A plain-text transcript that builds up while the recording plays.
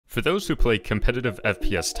For those who play competitive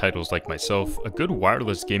FPS titles like myself, a good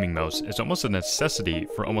wireless gaming mouse is almost a necessity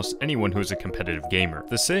for almost anyone who is a competitive gamer.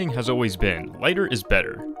 The saying has always been, lighter is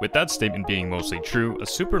better. With that statement being mostly true, a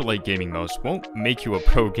super light gaming mouse won't make you a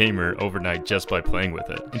pro gamer overnight just by playing with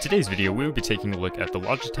it. In today's video, we will be taking a look at the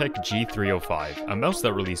Logitech G305, a mouse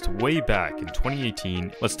that released way back in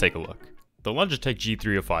 2018. Let's take a look. The Logitech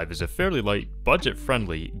G305 is a fairly light,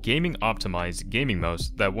 budget-friendly, gaming-optimized gaming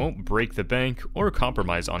mouse that won't break the bank or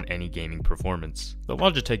compromise on any gaming performance. The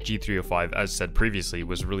Logitech G305, as said previously,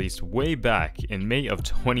 was released way back in May of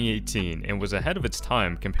 2018 and was ahead of its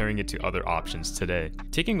time comparing it to other options today.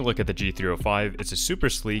 Taking a look at the G305, it's a super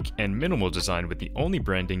sleek and minimal design with the only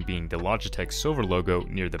branding being the Logitech silver logo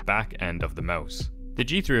near the back end of the mouse. The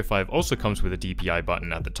G305 also comes with a DPI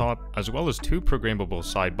button at the top, as well as two programmable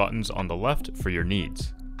side buttons on the left for your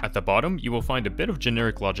needs. At the bottom, you will find a bit of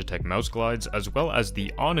generic Logitech mouse glides, as well as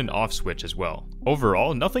the on and off switch as well.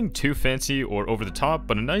 Overall, nothing too fancy or over the top,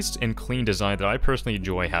 but a nice and clean design that I personally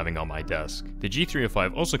enjoy having on my desk. The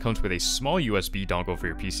G305 also comes with a small USB dongle for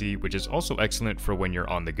your PC, which is also excellent for when you're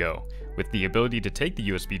on the go, with the ability to take the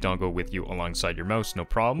USB dongle with you alongside your mouse no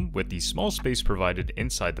problem, with the small space provided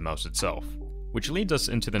inside the mouse itself. Which leads us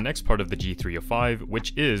into the next part of the G305,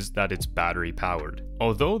 which is that it's battery powered.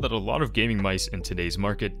 Although that a lot of gaming mice in today's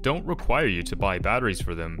market don't require you to buy batteries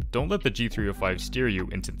for them, don't let the G305 steer you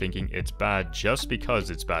into thinking it's bad just because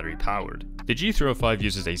it's battery powered. The G305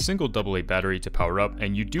 uses a single AA battery to power up,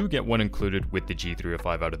 and you do get one included with the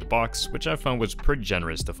G305 out of the box, which I found was pretty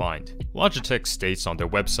generous to find. Logitech states on their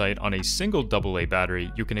website on a single AA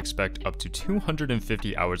battery you can expect up to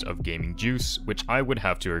 250 hours of gaming juice, which I would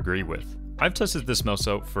have to agree with. I've tested this mouse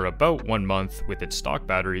out for about 1 month with its stock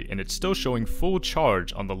battery, and it's still showing full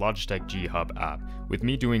charge on the Logitech G Hub app, with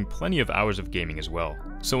me doing plenty of hours of gaming as well.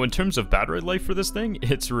 So in terms of battery life for this thing,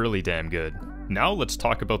 it's really damn good. Now let's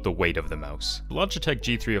talk about the weight of the mouse. The Logitech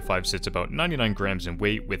G305 sits about 99 grams in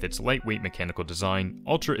weight with its lightweight mechanical design,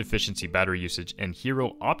 ultra efficiency battery usage, and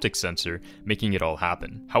hero optic sensor making it all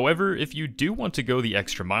happen. However, if you do want to go the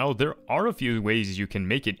extra mile, there are a few ways you can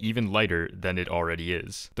make it even lighter than it already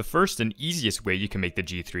is. The first and easiest way you can make the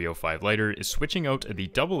G305 lighter is switching out the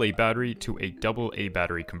AA battery to a AA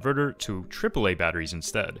battery converter to AAA batteries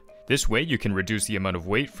instead. This way you can reduce the amount of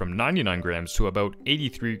weight from 99 grams to about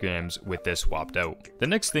 83 grams with this swapped out. The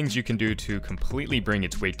next things you can do to completely bring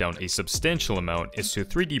its weight down a substantial amount is to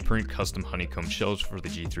 3D print custom honeycomb shells for the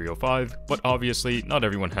G305, but obviously not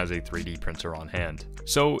everyone has a 3D printer on hand.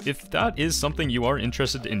 So if that is something you are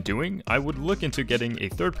interested in doing, I would look into getting a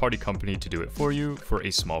third-party company to do it for you for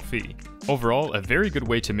a small fee. Overall, a very good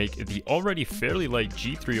way to make the already fairly light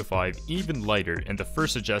G305 even lighter, and the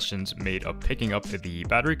first suggestions made of picking up the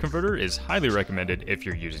battery converter is highly recommended if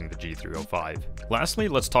you're using the G305. Lastly,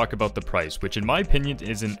 let's talk about the price, which in my opinion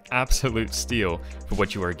is an absolute steal for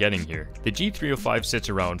what you are getting here. The G305 sits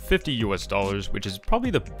around $50 US, which is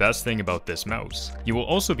probably the best thing about this mouse. You will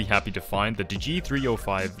also be happy to find that the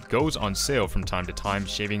G305 goes on sale from time to time,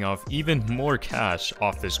 shaving off even more cash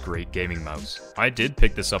off this great gaming mouse. I did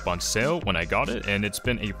pick this up on sale when I got it, and it's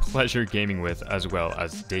been a pleasure gaming with as well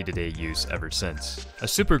as day-to-day use ever since. A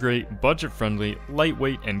super great, budget-friendly,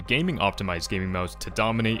 lightweight, and gaming-optimized gaming mouse to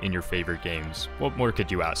dominate in your favorite games. What more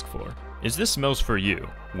could you ask for? Is this mouse for you?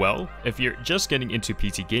 Well, if you're just getting into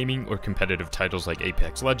PC gaming or competitive titles like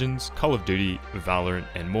Apex Legends, Call of Duty, Valorant,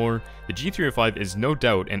 and more, the G305 is no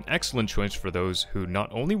doubt an excellent choice for those who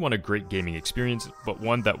not only want a great gaming experience, but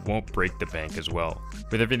one that won't break the bank as well.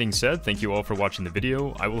 With everything said, thank you all for watching the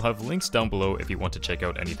video. I will have links down below if you want to check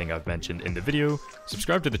out anything I've mentioned in the video.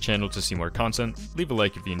 Subscribe to the channel to see more content, leave a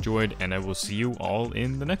like if you enjoyed, and I will see you all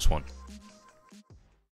in the next one.